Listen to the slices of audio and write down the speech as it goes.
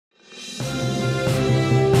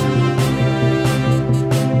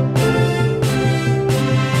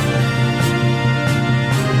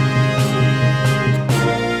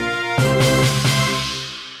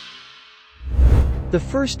The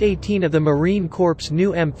first 18 of the Marine Corps'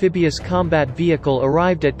 new amphibious combat vehicle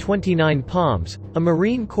arrived at Twentynine Palms, a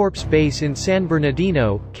Marine Corps base in San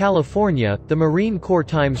Bernardino, California, the Marine Corps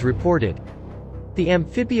Times reported. The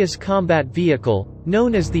Amphibious Combat Vehicle,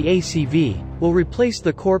 known as the ACV, will replace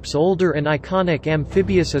the Corps' older and iconic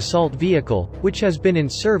Amphibious Assault Vehicle, which has been in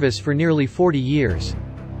service for nearly 40 years.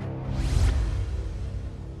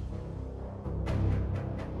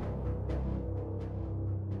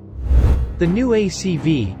 The new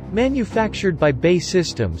ACV, manufactured by BAE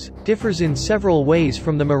Systems, differs in several ways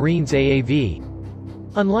from the Marine's AAV.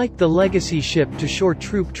 Unlike the legacy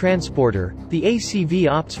Ship-to-Shore-Truppentransporter, the ACV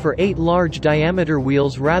opts for 8 large-diameter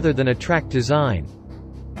wheels rather than a track design.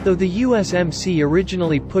 Though the USMC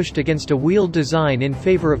originally pushed against a wheeled design in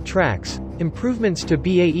favor of tracks, improvements to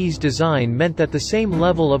BAE's design meant that the same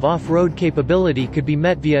level of off-road capability could be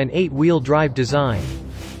met via an 8-wheel drive design.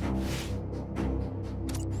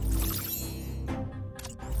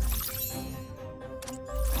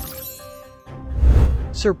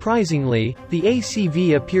 Surprisingly, the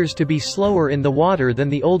ACV appears to be slower in the water than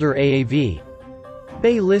the older AAV.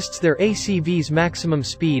 BAE lists their ACV's maximum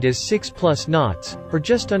speed as 6+ knots, or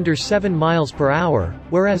just under 7 miles per hour,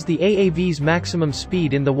 whereas the AAV's maximum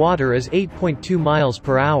speed in the water is 8.2 miles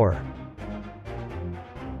per hour.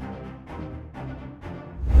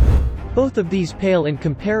 Both of these pale in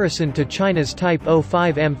comparison to China's Type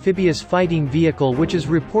 05 amphibious fighting vehicle, which is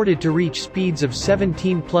reported to reach speeds of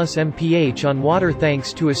 17+ mph on water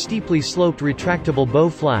thanks to a steeply sloped retractable bow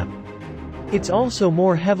flap. It's also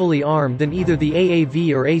more heavily armed than either the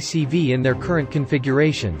AAV or ACV in their current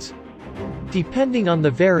configurations. Depending on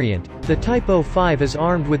the variant, the Type 05 is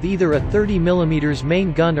armed with either a 30mm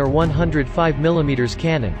main gun or 105mm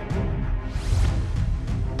cannon.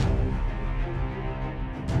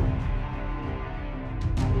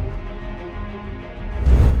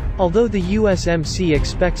 Although the USMC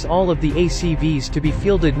expects all of the ACVs to be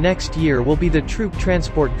fielded next year will be the troop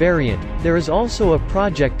transport variant, there is also a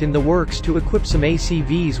project in the works to equip some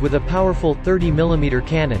ACVs with a powerful 30mm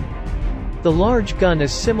cannon. The large gun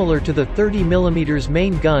is similar to the 30mm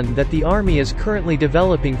main gun that the Army is currently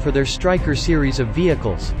developing for their Striker series of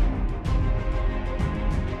vehicles.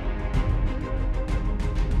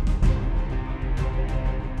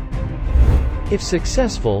 If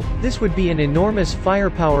successful, this would be an enormous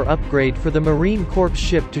firepower upgrade for the Marine Corps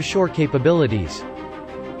ship-to-shore capabilities.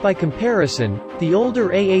 By comparison, the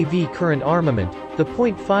older AAV current armament, the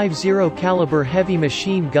 .50 caliber heavy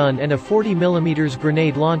machine gun and a 40mm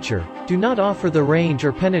grenade launcher, do not offer the range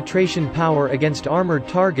or penetration power against armored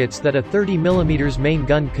targets that a 30mm main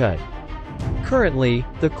gun could. Currently,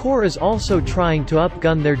 the Corps is also trying to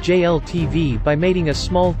upgun their JLTV by mating a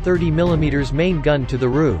small 30mm main gun to the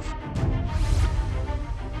roof.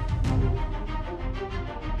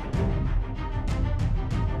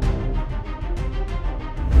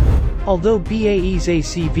 Although BAE's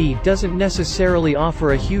ACV doesn't necessarily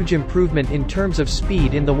offer a huge improvement in terms of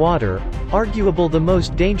speed in the water, arguable the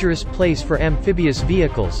most dangerous place for amphibious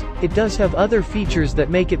vehicles, it does have other features that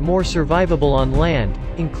make it more survivable on land,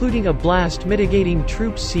 including a blast-mitigating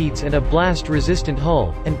troop seats and a blast-resistant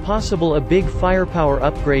hull, and possible a big firepower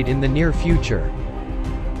upgrade in the near future.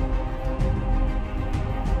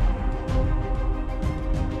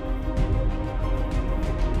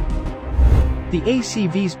 The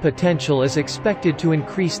ACV's potential is expected to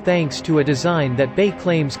increase thanks to a design that BAE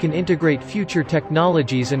claims can integrate future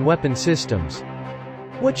technologies and weapon systems.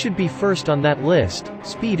 What should be first on that list?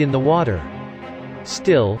 Speed in the water.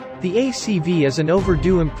 Still, the ACV is an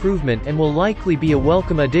overdue improvement and will likely be a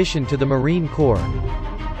welcome addition to the Marine Corps.